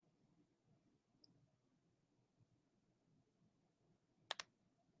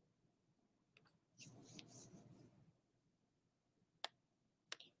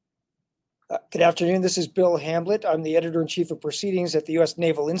Good afternoon. This is Bill Hamblet. I'm the editor-in-chief of Proceedings at the U.S.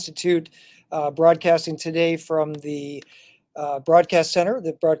 Naval Institute, broadcasting today from the broadcast center,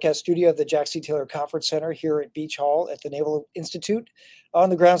 the broadcast studio of the Jack C. Taylor Conference Center here at Beach Hall at the Naval Institute on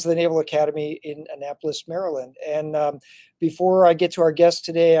the grounds of the Naval Academy in Annapolis, Maryland. And before I get to our guest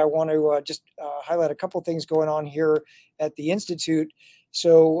today, I want to just highlight a couple of things going on here at the Institute.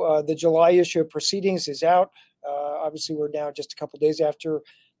 So the July issue of Proceedings is out. Obviously, we're now just a couple of days after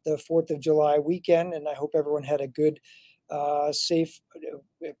the 4th of July weekend, and I hope everyone had a good, safe,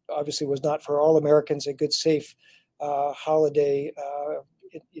 it obviously was not for all Americans, a good, safe holiday,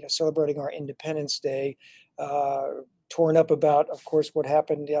 celebrating our Independence Day, torn up about, of course, what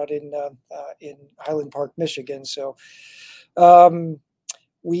happened out in Highland Park, Michigan. So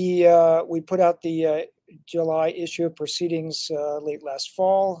we put out the July issue of Proceedings late last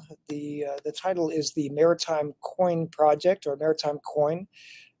fall. The title is the Maritime Coin Project, or Maritime Coin.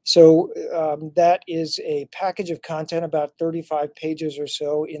 So that is a package of content, about 35 pages or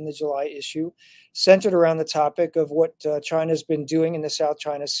so in the July issue, centered around the topic of what China's been doing in the South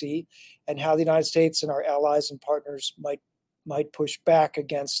China Sea and how the United States and our allies and partners might push back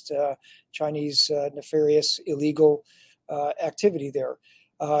against Chinese nefarious, illegal activity there.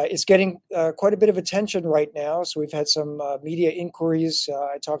 It's getting quite a bit of attention right now. So we've had some media inquiries.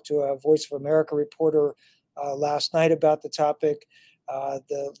 I talked to a Voice of America reporter last night about the topic.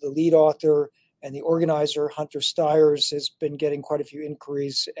 The lead author and the organizer, Hunter Stiers, has been getting quite a few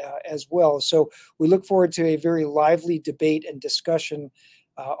inquiries as well. So we look forward to a very lively debate and discussion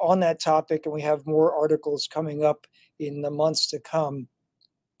on that topic, and we have more articles coming up in the months to come.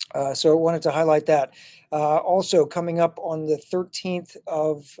 So I wanted to highlight that. Also coming up on the 13th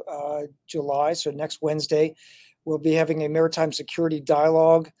of July, so next Wednesday, we'll be having a maritime security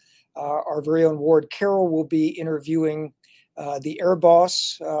dialogue. Our very own Ward Carroll will be interviewing the Air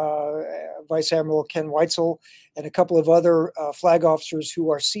Boss, Vice Admiral Ken Weitzel, and a couple of other flag officers who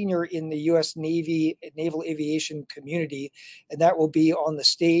are senior in the U.S. Navy naval aviation community. And that will be on the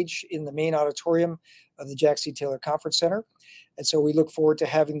stage in the main auditorium of the Jack C. Taylor Conference Center. And so we look forward to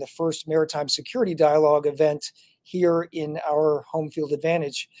having the first Maritime Security Dialogue event here in our home field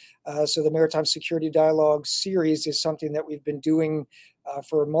advantage. So the Maritime Security Dialogue series is something that we've been doing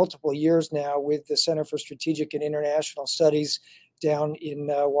for multiple years now with the Center for Strategic and International Studies down in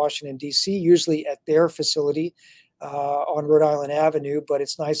Washington, D.C., usually at their facility on Rhode Island Avenue. But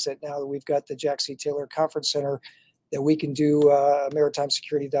it's nice that now that we've got the Jack C. Taylor Conference Center, that we can do a Maritime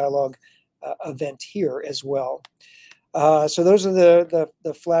Security Dialogue event here as well. So those are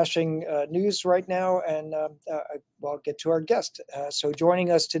the flashing news right now, and I'll get to our guest. So joining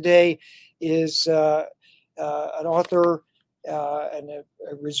us today is an author and a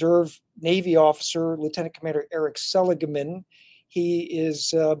reserve Navy officer, Lieutenant Commander Eric Seligman. He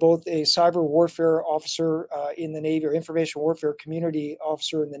is both a cyber warfare officer in the Navy, or information warfare community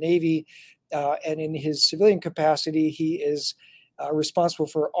officer in the Navy, and in his civilian capacity, he is responsible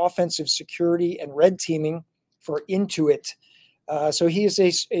for offensive security and red teaming for Intuit. So he is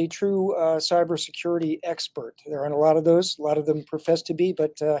a true cybersecurity expert. There aren't a lot of those. A lot of them profess to be,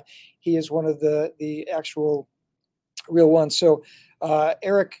 but he is one of the actual real ones. So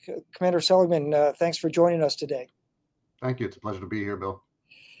Eric, Commander Seligman, thanks for joining us today. Thank you. It's a pleasure to be here, Bill.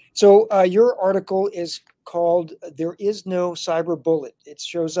 So your article is called "There Is No Cyber Bullet." It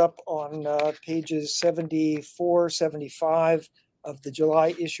shows up on pages 74, 75 of the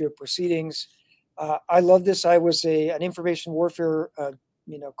July issue of Proceedings. I love this. I was an information warfare,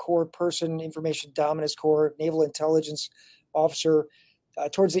 corps person, information dominance corps, naval intelligence officer.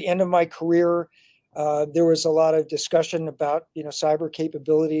 Towards the end of my career, there was a lot of discussion about, cyber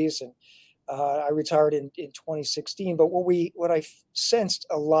capabilities, and I retired in 2016. But what I sensed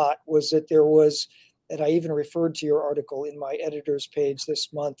a lot was that there was, and I even referred to your article in my editor's page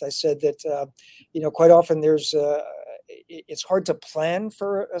this month. I said that, quite often it's hard to plan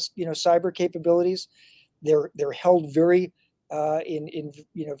for cyber capabilities. They're held very in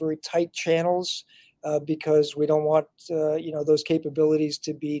very tight channels because we don't want those capabilities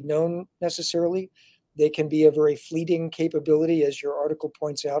to be known necessarily. They can be a very fleeting capability, as your article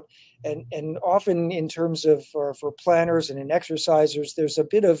points out, and often in terms of for planners and in exercisers, there's a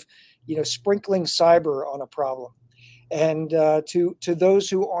bit of sprinkling cyber on a problem, and to those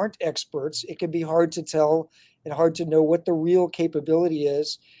who aren't experts, it can be hard to tell and hard to know what the real capability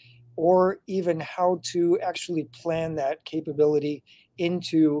is, or even how to actually plan that capability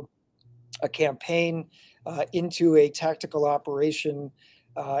into a campaign, into a tactical operation,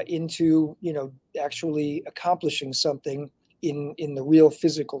 into actually accomplishing something in the real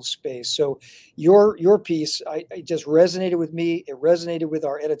physical space. So your piece, I just resonated with me. It resonated with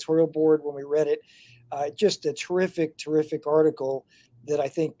our editorial board when we read it. Just a terrific article that I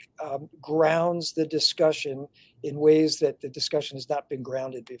think grounds the discussion in ways that the discussion has not been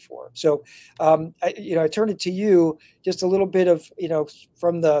grounded before. So, I turn it to you, just a little bit of,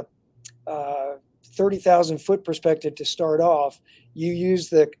 from the 30,000 foot perspective to start off. You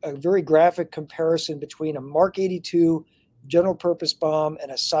use a very graphic comparison between a Mark 82 general purpose bomb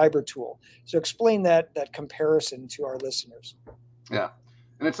and a cyber tool. So explain that comparison to our listeners. Yeah.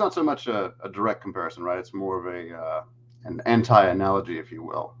 And it's not so much a direct comparison, right? It's more of an anti-analogy, if you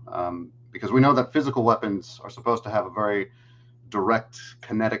will, because we know that physical weapons are supposed to have a very direct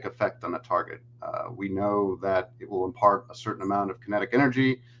kinetic effect on a target. We know that it will impart a certain amount of kinetic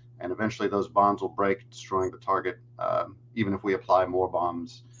energy, and eventually those bombs will break, destroying the target, even if we apply more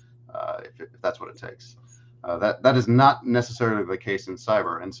bombs, if that's what it takes. That is not necessarily the case in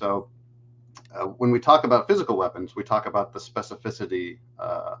cyber. And so when we talk about physical weapons, we talk about the specificity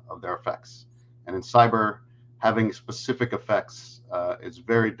of their effects. And in cyber, having specific effects is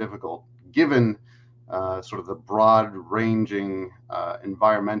very difficult, given sort of the broad-ranging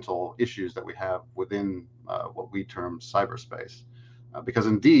environmental issues that we have within what we term cyberspace. Because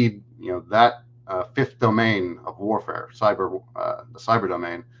indeed, that fifth domain of warfare, the cyber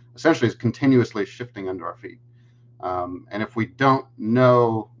domain, essentially is continuously shifting under our feet. And if we don't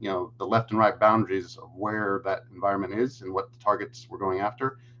know, the left and right boundaries of where that environment is and what the targets we're going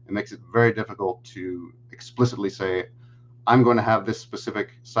after, it makes it very difficult to explicitly say, I'm going to have this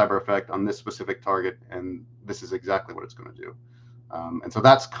specific cyber effect on this specific target, and this is exactly what it's going to do. And so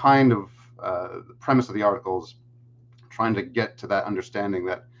that's kind of the premise of the article, is trying to get to that understanding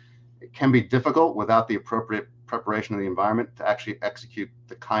that it can be difficult without the appropriate preparation of the environment to actually execute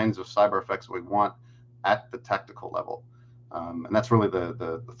the kinds of cyber effects we want at the tactical level. And that's really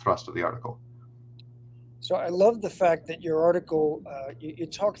the thrust of the article. So I love the fact that your article, you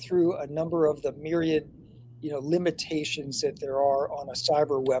talk through a number of the myriad, limitations that there are on a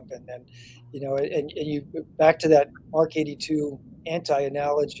cyber weapon. And, and you back to that Mark 82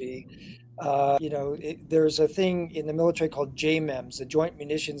 anti-analogy, there's a thing in the military called JMEMS, the Joint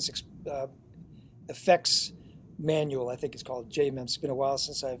Munitions Effects Manual. I think it's called JMEMS. It's been a while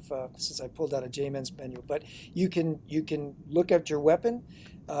since I pulled out a JMEMS manual. But you can look at your weapon.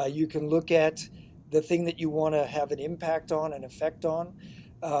 You can look at the thing that you want to have an impact on, an effect on.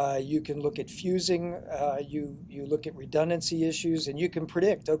 You can look at fusing. You look at redundancy issues, and you can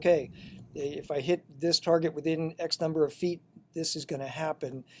predict. Okay, if I hit this target within X number of feet, this is going to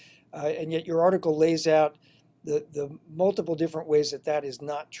happen. And yet your article lays out the multiple different ways that is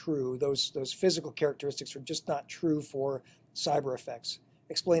not true. Those physical characteristics are just not true for cyber effects.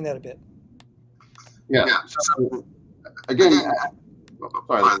 Explain that a bit. Yeah. So, again,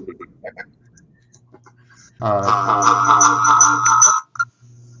 sorry. So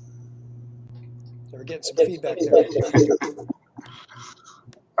we're getting some feedback there.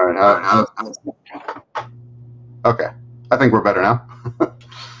 All right. Okay. I think we're better now.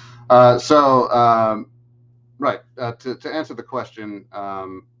 Right. To answer the question,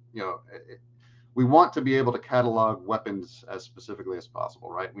 we want to be able to catalog weapons as specifically as possible,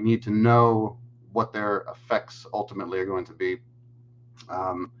 right? We need to know what their effects ultimately are going to be.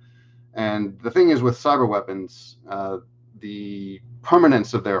 And the thing is, with cyber weapons, the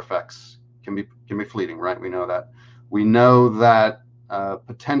permanence of their effects can be fleeting, right? We know that. We know that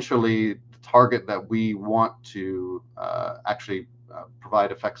potentially the target that we want to actually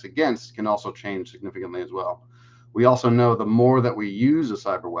provide effects against can also change significantly as well. We also know the more that we use a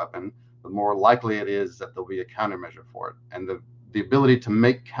cyber weapon, the more likely it is that there'll be a countermeasure for it. And the ability to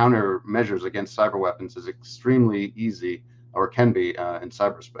make countermeasures against cyber weapons is extremely easy, or can be, in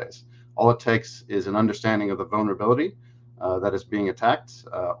cyberspace. All it takes is an understanding of the vulnerability that is being attacked,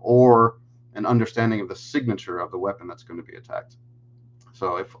 or an understanding of the signature of the weapon that's going to be attacked.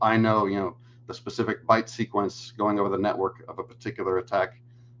 So if I know, the specific byte sequence going over the network of a particular attack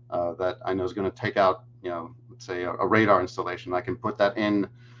that I know is going to take out, let's say a radar installation, I can put that in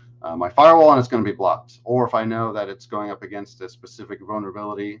my firewall and it's going to be blocked. Or if I know that it's going up against a specific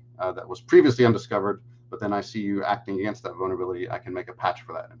vulnerability that was previously undiscovered, but then I see you acting against that vulnerability, I can make a patch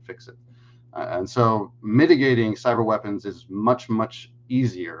for that and fix it. And so mitigating cyber weapons is much, much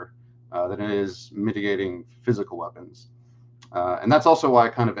easier than it is mitigating physical weapons. And that's also why I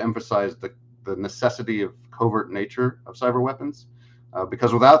kind of emphasize the necessity of covert nature of cyber weapons,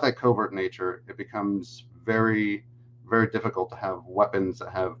 because without that covert nature, it becomes very, very difficult to have weapons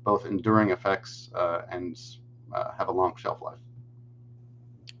that have both enduring effects and have a long shelf life.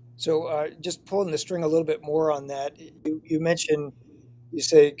 So just pulling the string a little bit more on that, you mentioned, you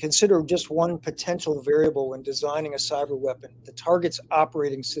say, consider just one potential variable when designing a cyber weapon, the target's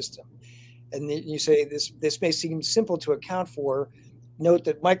operating system. And you say this may seem simple to account for. Note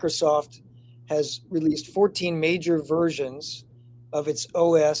that Microsoft has released 14 major versions of its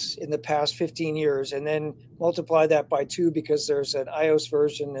OS in the past 15 years, and then multiply that by 2 because there's an iOS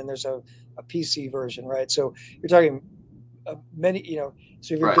version and there's a PC version, right? So you're talking many,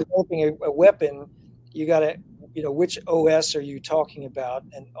 so if you're Right. developing a weapon, you got to, which OS are you talking about,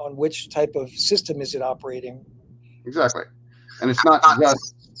 and on which type of system is it operating? Exactly. And it's not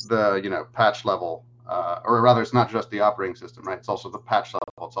just the patch level, or rather, it's not just the operating system, right? It's also the patch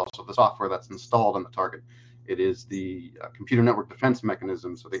level. It's also the software that's installed on the target. It is the computer network defense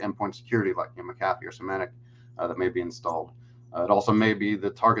mechanisms, so the endpoint security, like McAfee or Semantic, that may be installed. It also may be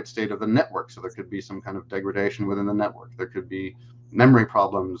the target state of the network, so there could be some kind of degradation within the network. There could be memory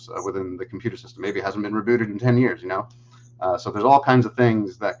problems within the computer system. Maybe it hasn't been rebooted in 10 years, so there's all kinds of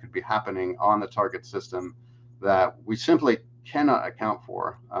things that could be happening on the target system that we simply cannot account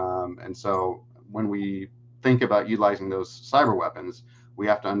for. And so when we think about utilizing those cyber weapons, we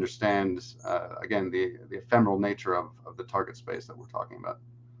have to understand, again, the ephemeral nature of the target space that we're talking about.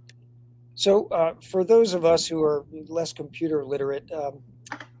 So for those of us who are less computer literate,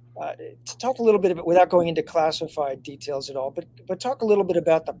 to talk a little bit about, without going into classified details at all, but talk a little bit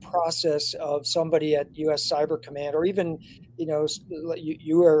about the process of somebody at U.S. Cyber Command, or even,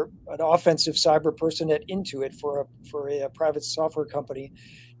 you are an offensive cyber person at Intuit for a private software company.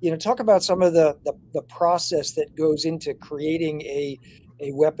 Talk about some of the process that goes into creating a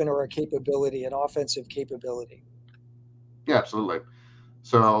weapon or a capability, an offensive capability. Yeah, absolutely.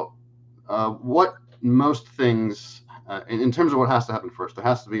 So what most things, in terms of what has to happen first, there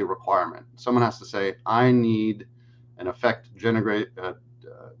has to be a requirement. Someone has to say, I need an effect generated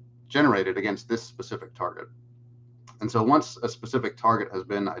against this specific target. And so once a specific target has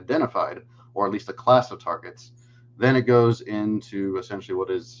been identified, or at least a class of targets, then it goes into essentially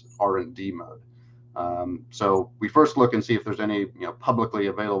what is R&D mode. So we first look and see if there's any publicly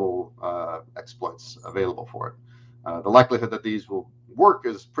available exploits available for it. The likelihood that these will work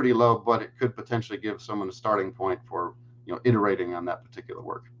is pretty low, but it could potentially give someone a starting point for iterating on that particular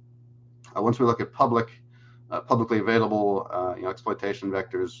work. Once we look at publicly available exploitation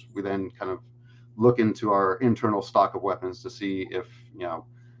vectors, we then kind of look into our internal stock of weapons to see if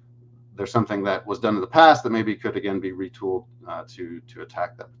there's something that was done in the past that maybe could again be retooled to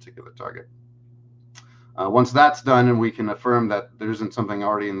attack that particular target. Once that's done and we can affirm that there isn't something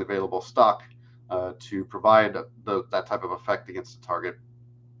already in the available stock to provide that type of effect against the target,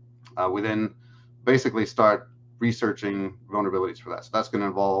 we then basically start researching vulnerabilities for that. So that's going to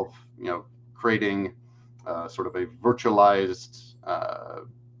involve creating sort of a virtualized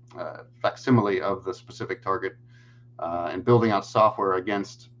facsimile of the specific target and building out software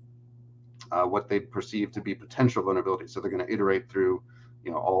against what they perceive to be potential vulnerabilities. So they're going to iterate through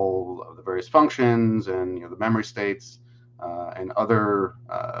all of the various functions and the memory states and other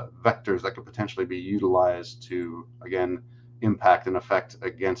vectors that could potentially be utilized to, again, impact and affect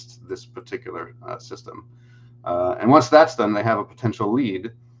against this particular system. And once that's done, they have a potential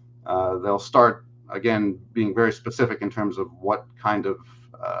lead. They'll start, again, being very specific in terms of what kind of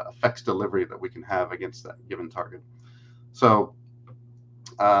effects delivery that we can have against that given target. So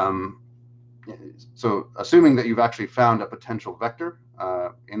assuming that you've actually found a potential vector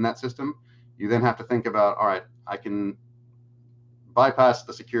in that system, you then have to think about, all right, I can bypass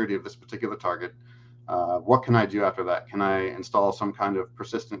the security of this particular target. What can I do after that? Can I install some kind of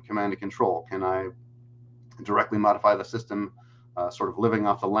persistent command and control? Can I directly modify the system, sort of living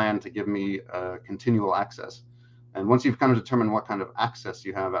off the land to give me continual access? And once you've kind of determined what kind of access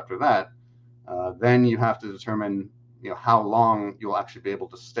you have after that, then you have to determine how long you'll actually be able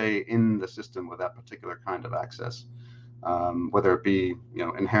to stay in the system with that particular kind of access, whether it be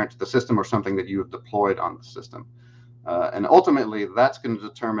inherent to the system or something that you have deployed on the system. And ultimately, that's going to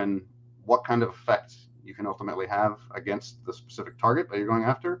determine what kind of effect you can ultimately have against the specific target that you're going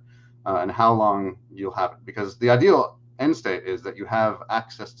after, and how long you'll have it. Because the ideal end state is that you have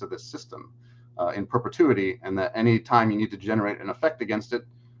access to this system in perpetuity, and that any time you need to generate an effect against it,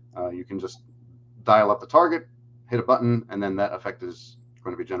 you can just dial up the target, hit a button, and then that effect is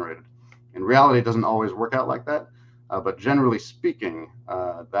going to be generated. In reality, it doesn't always work out like that, but generally speaking,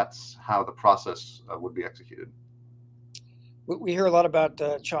 that's how the process would be executed. We hear a lot about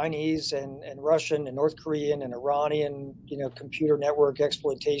Chinese and Russian and North Korean and Iranian, computer network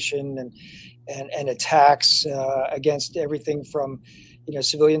exploitation and attacks against everything from,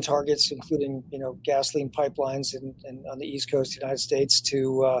 civilian targets, including gasoline pipelines and on the East Coast of the United States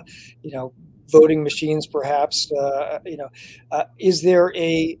to voting machines, perhaps. Is there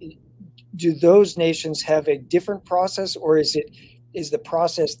do those nations have a different process, or is the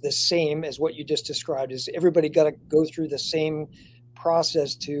process the same as what you just described? Is everybody got to go through the same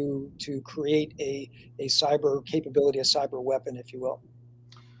process to create a cyber capability, a cyber weapon, if you will?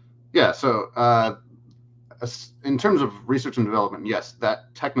 Yeah. So in terms of research and development, yes,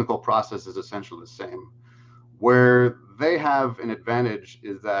 that technical process is essentially the same. Where they have an advantage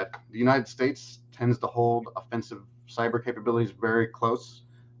is that the United States tends to hold offensive cyber capabilities very close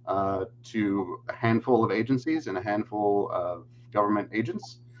to a handful of agencies and a handful of government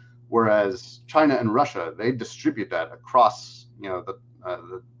agents, whereas China and Russia, they distribute that across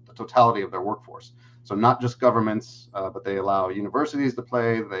the totality of their workforce. So not just governments, but they allow universities to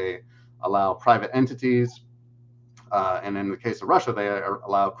play, they allow private entities, and in the case of Russia, they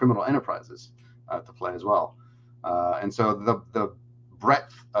allow criminal enterprises to play as well. And so the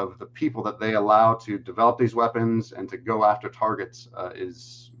breadth of the people that they allow to develop these weapons and to go after targets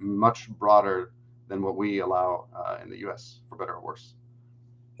is much broader than what we allow in the U.S., for better or worse.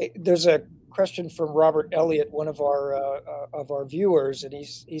 Hey, there's a question from Robert Elliott, one of our viewers, and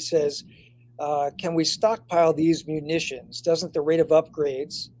he says, "Can we stockpile these munitions? Doesn't the rate of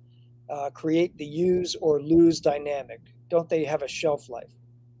upgrades create the use or lose dynamic? Don't they have a shelf life?"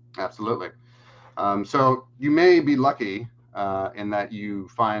 Absolutely. So you may be lucky in that you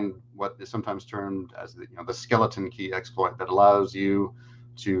find what is sometimes termed as the skeleton key exploit that allows you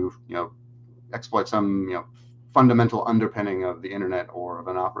to exploit some fundamental underpinning of the internet or of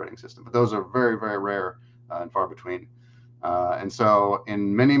an operating system. But those are very, very rare and far between. And so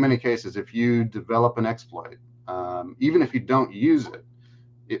in many cases, if you develop an exploit, even if you don't use it,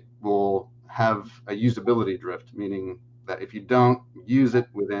 it will have a usability drift, meaning that if you don't use it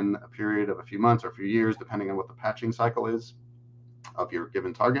within a period of a few months or a few years, depending on what the patching cycle is of your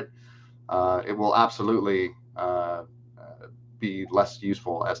given target, it will absolutely be less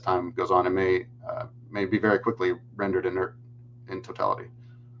useful as time goes on. It may be very quickly rendered inert in totality.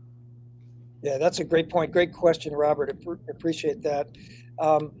 Yeah, that's a great point. Great question, Robert. Appreciate that.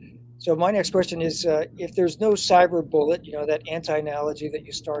 So my next question is, if there's no cyber bullet, that anti-analogy that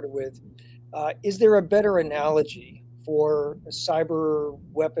you started with, is there a better analogy for cyber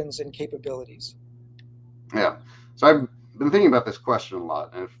weapons and capabilities? Yeah. So I've been thinking about this question a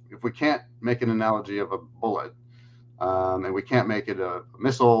lot. And if we can't make an analogy of a bullet, and we can't make it a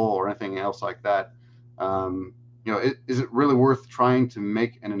missile or anything else like that, is it really worth trying to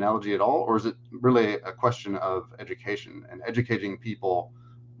make an analogy at all, or is it really a question of education and educating people,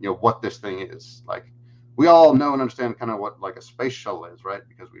 what this thing is? Like, we all know and understand kind of what like a space shuttle is, right?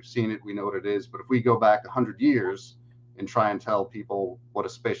 Because we've seen it, we know what it is. But if we go back 100 years and try and tell people what a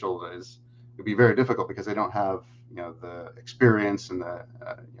space shuttle is, it'd be very difficult because they don't have the experience and the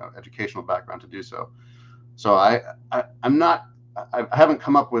educational background to do so. So I haven't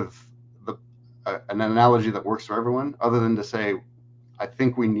come up with an analogy that works for everyone, other than to say I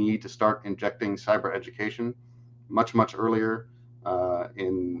think we need to start injecting cyber education much earlier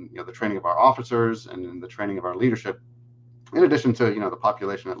in the training of our officers and in the training of our leadership, in addition to the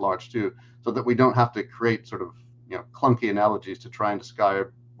population at large too, so that we don't have to create sort of clunky analogies to try and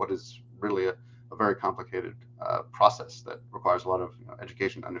describe what is really a very complicated process that requires a lot of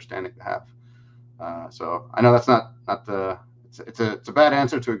education and understanding to have. So I know that's not it's a bad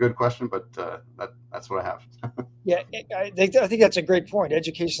answer to a good question, but that's what I have. Yeah, I think that's a great point.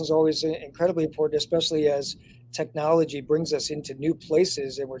 Education is always incredibly important, especially as technology brings us into new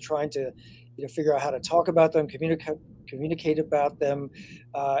places, and we're trying to figure out how to talk about them, communicate about them,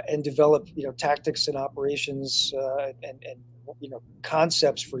 and develop tactics and operations and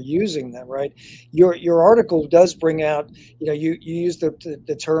concepts for using them. Right. Your article does bring out you use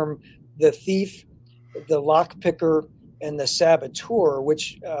the term the thief, the lock picker, and the saboteur,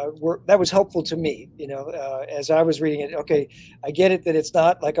 which that was helpful to me, as I was reading it. Okay, I get it that it's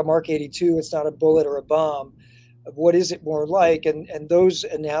not like a Mark 82, it's not a bullet or a bomb. What is it more like? And those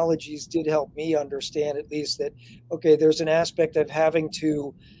analogies did help me understand at least that, okay, there's an aspect of having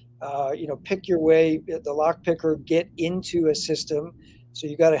to, pick your way, the lock picker, get into a system. So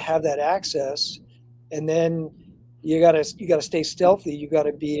you got to have that access, and then you got to stay stealthy. You got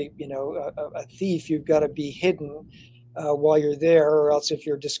to be, a thief. You've got to be hidden while you're there, or else if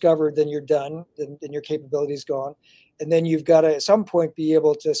you're discovered, then you're done. Then your capability's gone. And then you've got to, at some point, be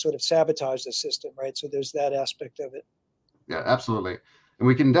able to sort of sabotage the system, right? So there's that aspect of it. Yeah, absolutely. And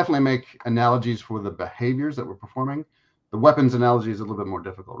we can definitely make analogies for the behaviors that we're performing. The weapons analogy is a little bit more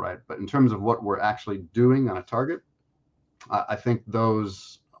difficult, right? But in terms of what we're actually doing on a target, I think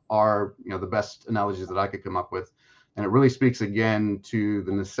those are, the best analogies that I could come up with, and it really speaks again to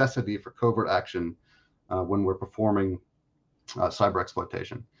the necessity for covert action when we're performing cyber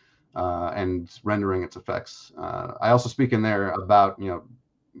exploitation and rendering its effects. I also speak in there about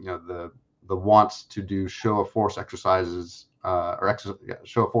the wants to do show of force exercises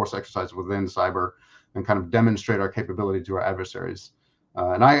show of force exercises within cyber and kind of demonstrate our capability to our adversaries.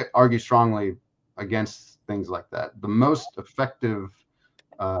 And I argue strongly against things like that. The most effective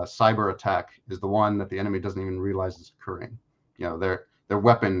cyber attack is the one that the enemy doesn't even realize is occurring. Their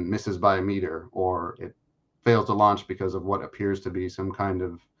weapon misses by a meter, or it fails to launch because of what appears to be some kind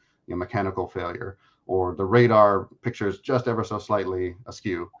of mechanical failure, or the radar picture is just ever so slightly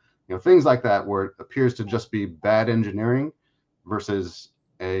askew. Things like that, where it appears to just be bad engineering versus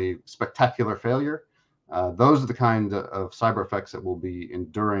a spectacular failure. Those are the kind of cyber effects that will be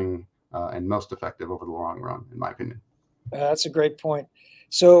enduring and most effective over the long run, in my opinion. That's a great point.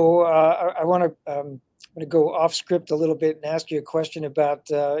 So I want to I'm going to go off script a little bit and ask you a question about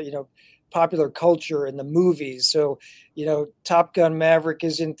popular culture and the movies. So Top Gun Maverick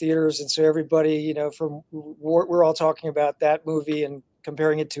is in theaters, and so everybody from we're all talking about that movie and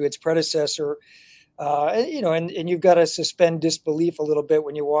comparing it to its predecessor. And you've got to suspend disbelief a little bit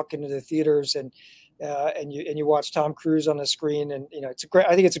when you walk into the theaters and you watch Tom Cruise on the screen, and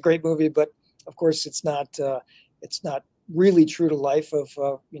I think it's a great movie, but of course it's not really true to life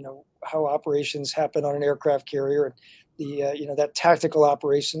of how operations happen on an aircraft carrier, and the that tactical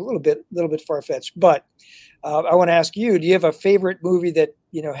operation a little bit far-fetched. But I want to ask you, do you have a favorite movie that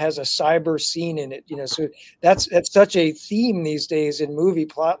has a cyber scene in it? So that's such a theme these days in movie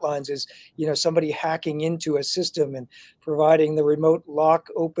plot lines, is somebody hacking into a system and providing the remote lock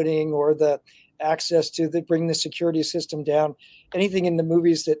opening or the access to bring the security system down. Anything in the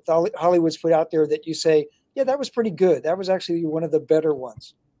movies that Hollywood's put out there that you say, yeah, that was pretty good, that was actually one of the better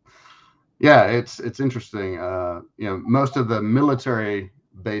ones? Yeah, it's interesting. Most of the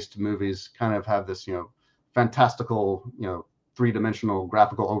military-based movies kind of have this, fantastical, three-dimensional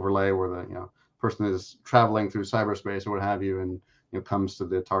graphical overlay where the person is traveling through cyberspace or what have you, and comes to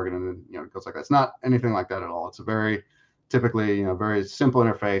the target, and then it goes like that. It's not anything like that at all. It's a very typically very simple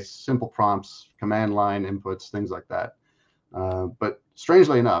interface, simple prompts, command line inputs, things like that. But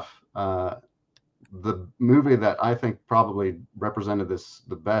strangely enough, the movie that I think probably represented this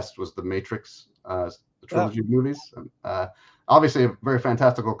the best was the Matrix, the trilogy of movies. Obviously, a very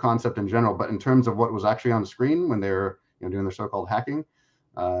fantastical concept in general, but in terms of what was actually on the screen when they were doing their so-called hacking,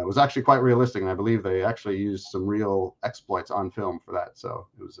 it was actually quite realistic, and I believe they actually used some real exploits on film for that. So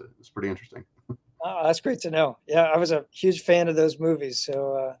it was pretty interesting. Oh, that's great to know. Yeah, I was a huge fan of those movies,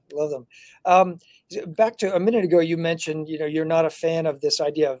 so love them. Back to a minute ago, you mentioned you're not a fan of this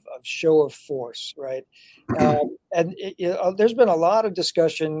idea of show of force, right? And there's been a lot of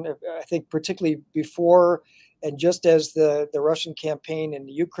discussion, I think, particularly before and just as the Russian campaign in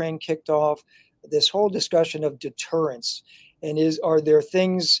Ukraine kicked off, this whole discussion of deterrence, and are there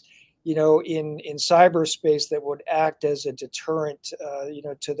things in cyberspace that would act as a deterrent,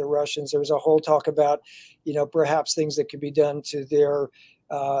 to the Russians? There was a whole talk about, perhaps things that could be done to their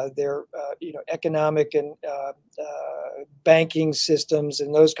economic and banking systems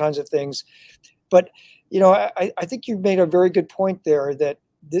and those kinds of things. But, I think you made a very good point there that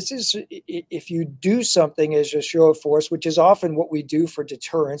this is, if you do something as a show of force, which is often what we do for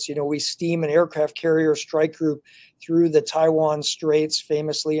deterrence, we steam an aircraft carrier strike group through the Taiwan Straits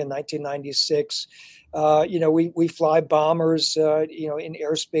famously in 1996. We fly bombers, in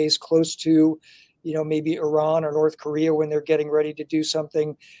airspace close to, maybe Iran or North Korea when they're getting ready to do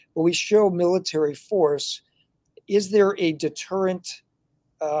something. But we show military force. Is there a deterrent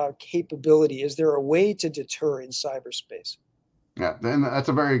capability? Is there a way to deter in cyberspace? Yeah, and that's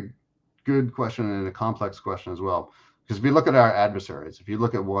a very good question and a complex question as well. Because if you look at our adversaries, if you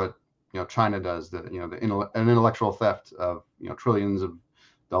look at what China does, an intellectual theft of trillions of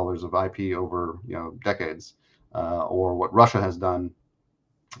dollars of IP over decades, or what Russia has done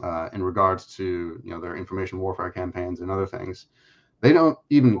in regards to their information warfare campaigns and other things, they don't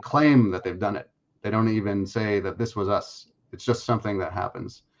even claim that they've done it. They don't even say that this was us. It's just something that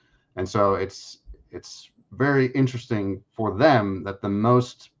happens, and so it's very interesting for them that the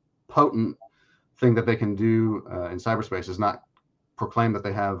most potent thing that they can do in cyberspace is not proclaim that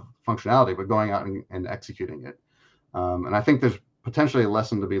they have functionality, but going out and executing it. And I think there's potentially a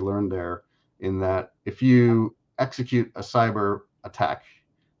lesson to be learned there, in that if you execute a cyber attack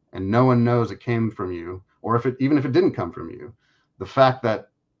and no one knows it came from you, or even if it didn't come from you, the fact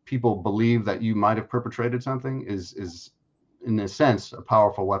that people believe that you might have perpetrated something is in a sense a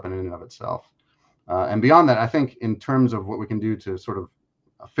powerful weapon in and of itself. And beyond that, I think in terms of what we can do to sort of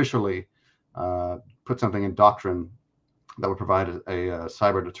officially put something in doctrine that would provide a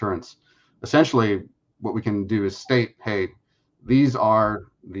cyber deterrence, essentially what we can do is state, hey, these are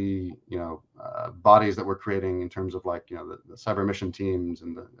the bodies that we're creating in terms of like the cyber mission teams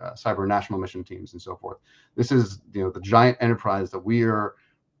and the cyber national mission teams and so forth. This is the giant enterprise that we are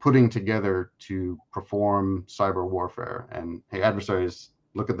putting together to perform cyber warfare. And hey, adversaries,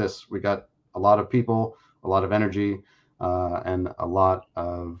 look at this. We got a lot of people, a lot of energy, and a lot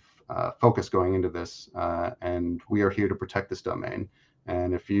of focus going into this, and we are here to protect this domain.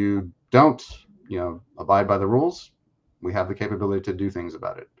 And if you don't, abide by the rules, we have the capability to do things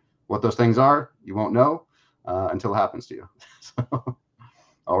about it. What those things are, you won't know until it happens to you,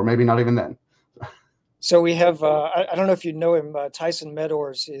 or maybe not even then. So we have, I don't know if you know him, Tyson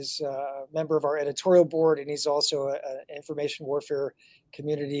Medors is a member of our editorial board, and he's also an information warfare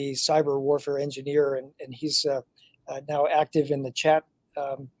community cyber warfare engineer, and he's now active in the chat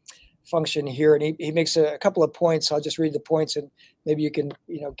function here, and he makes a couple of points. I'll just read the points, and maybe you can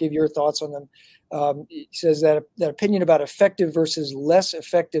give your thoughts on them. He says that opinion about effective versus less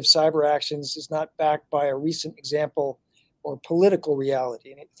effective cyber actions is not backed by a recent example or political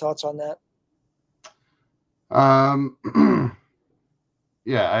reality. Any thoughts on that?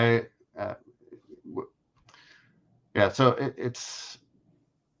 Yeah, so it's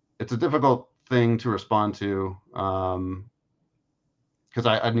a difficult thing to respond to, because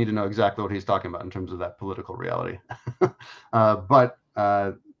I need to know exactly what he's talking about in terms of that political reality. But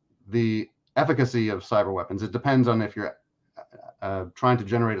the efficacy of cyber weapons, it depends on if you're trying to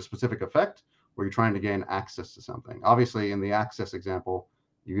generate a specific effect or you're trying to gain access to something. Obviously, in the access example,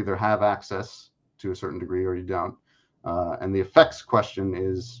 you either have access to a certain degree or you don't. And the effects question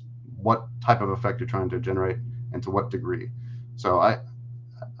is what type of effect you're trying to generate and to what degree. So I'd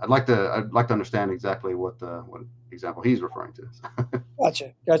like to understand exactly what example he's referring to.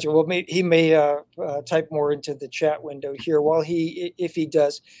 Gotcha. Well, he may type more into the chat window here. While if he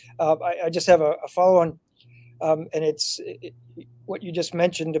does, I just have a follow-on, and it's what you just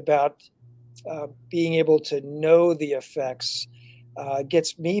mentioned about being able to know the effects.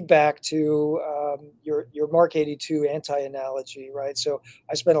 Gets me back to your Mark 82 anti-analogy, right? So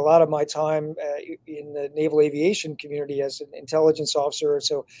I spent a lot of my time in the naval aviation community as an intelligence officer.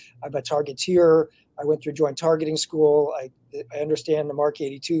 So I'm a targeteer. I went through joint targeting school. I understand the Mark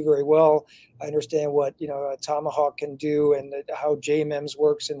 82 very well. I understand what a Tomahawk can do and how JMEMS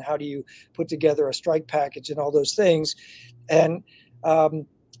works and how do you put together a strike package and all those things. And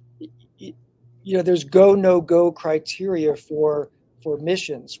there's go no go criteria for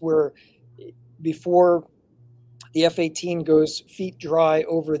missions where before the F-18 goes feet dry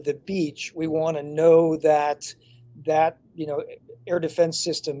over the beach, we want to know that air defense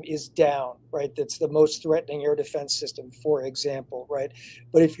system is down, right? That's the most threatening air defense system, for example, right?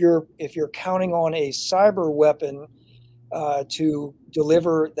 But if you're counting on a cyber weapon to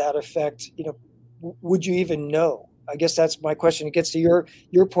deliver that effect, would you even know? I guess that's my question. It gets to your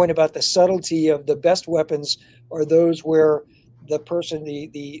point about the subtlety of the best weapons are those where the person,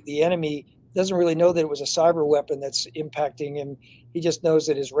 the enemy, doesn't really know that it was a cyber weapon that's impacting him. He just knows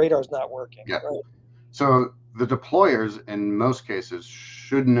that his radar's not working. Yeah. Right? So the deployers, in most cases,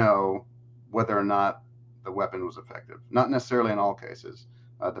 should know whether or not the weapon was effective. Not necessarily in all cases,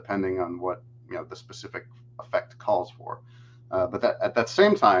 depending on what the specific effect calls for. But at that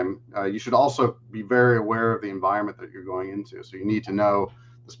same time, you should also be very aware of the environment that you're going into. So you need to know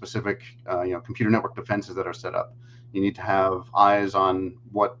the specific, computer network defenses that are set up. You need to have eyes on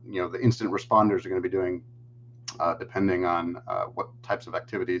what the incident responders are going to be doing, depending on what types of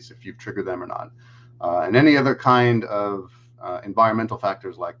activities, if you've triggered them or not, and any other kind of environmental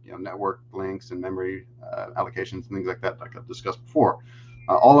factors like network links and memory allocations and things like that, like I've discussed before.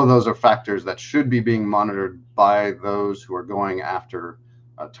 All of those are factors that should be being monitored by those who are going after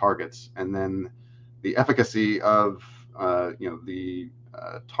targets. And then the efficacy of the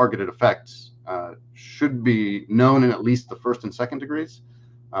targeted effects should be known in at least the first and second degrees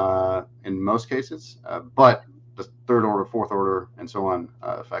in most cases, but the third order, fourth order, and so on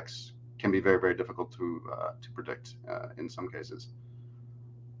effects can be very, very difficult to predict in some cases.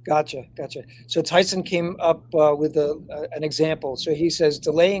 Gotcha. So Tyson came up with an example. So he says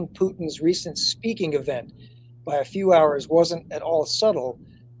delaying Putin's recent speaking event by a few hours wasn't at all subtle,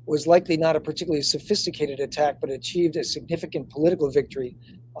 was likely not a particularly sophisticated attack, but achieved a significant political victory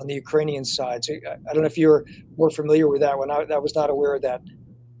on the Ukrainian side. So I don't know if you're more familiar with that one. I was not aware of that.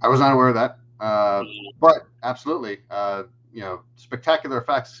 I was not aware of that, but absolutely, spectacular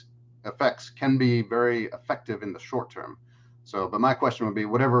effects can be very effective in the short term. So, but my question would be,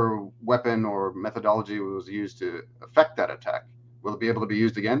 whatever weapon or methodology was used to affect that attack, will it be able to be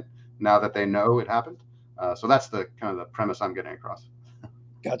used again now that they know it happened? So that's the kind of the premise I'm getting across.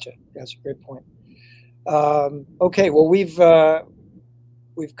 Gotcha. Great point. Okay, well, we've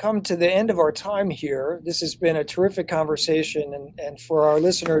come to the end of our time here. This has been a terrific conversation, and for our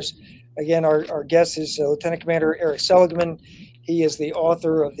listeners, again, our guest is Lieutenant Commander Eric Seligman. He is the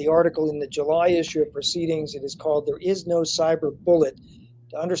author of the article in the July issue of Proceedings. It is called "There Is No Cyber Bullet."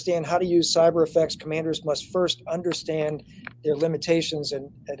 To understand how to use cyber effects, commanders must first understand their limitations. And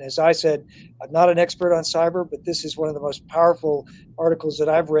as I said, I'm not an expert on cyber, but this is one of the most powerful articles that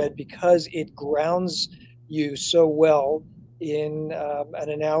I've read because it grounds you so well in an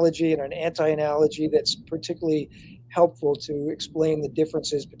analogy and an anti-analogy that's particularly helpful to explain the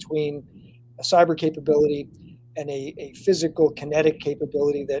differences between a cyber capability and a physical kinetic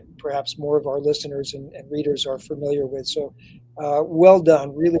capability that perhaps more of our listeners and readers are familiar with. So well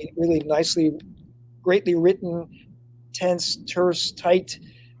done, really, really nicely, greatly written, tense, terse, tight,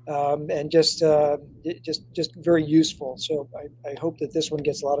 and just very useful. So I hope that this one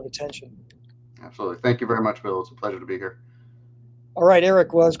gets a lot of attention. Absolutely. Thank you very much, Bill. It's a pleasure to be here. All right,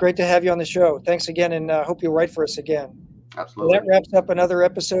 Eric. Well, it's great to have you on the show. Thanks again, and hope you'll write for us again. Absolutely. Well, that wraps up another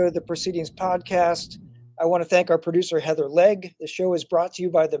episode of the Proceedings podcast. I want to thank our producer, Heather Legg. The show is brought to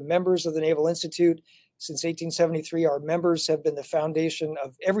you by the members of the Naval Institute. Since 1873, our members have been the foundation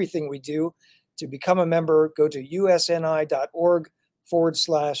of everything we do. To become a member, go to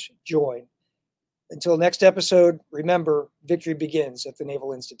usni.org/join. Until next episode, remember, victory begins at the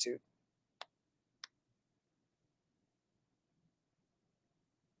Naval Institute.